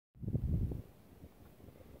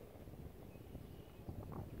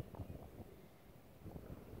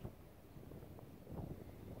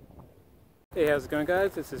Hey, how's it going,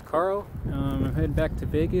 guys? This is Carl. I'm heading back to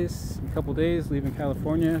Vegas in a couple days, leaving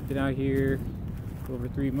California. Been out here for over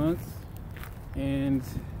 3 months, and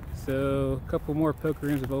so a couple more poker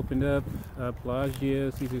rooms have opened up. Bellagio,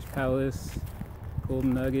 Caesar's Palace,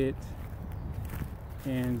 Golden Nugget,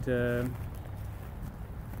 and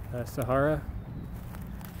Sahara.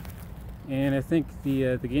 And I think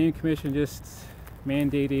the Gaming Commission just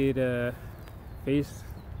mandated face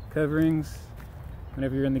coverings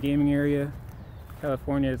whenever you're in the gaming area.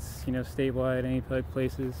 California, it's statewide, any public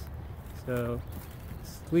places, so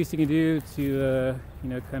it's the least you can do to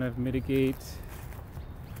kind of mitigate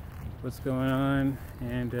what's going on,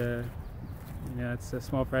 and it's a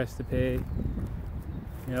small price to pay.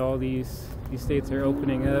 All these states are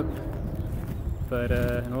opening up, but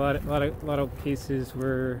in a lot of cases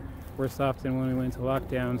we're worse off than when we went into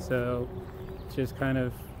lockdown. So it's just kind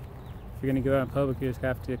of, if you're going to go out in public, you just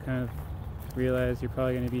have to kind of realize you're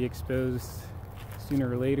probably going to be exposed sooner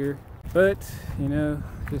or later. But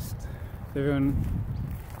just if everyone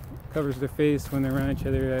covers their face when they're around each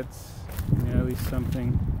other, that's at least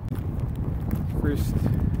something. First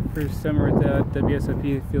summer without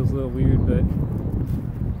WSOP feels a little weird, but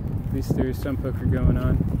at least there's some poker going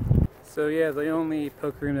on. So yeah, the only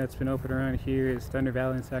poker room that's been open around here is Thunder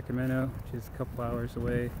Valley in Sacramento, which is a couple hours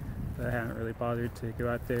away, but I haven't really bothered to go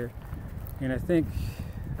out there. And I think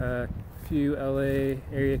a few LA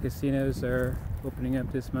area casinos are opening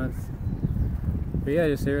up this month. But yeah,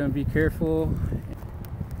 just everyone be careful.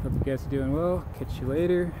 Hope you guys are doing well. Catch you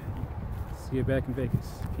later. See you back in Vegas.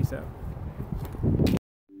 Peace out.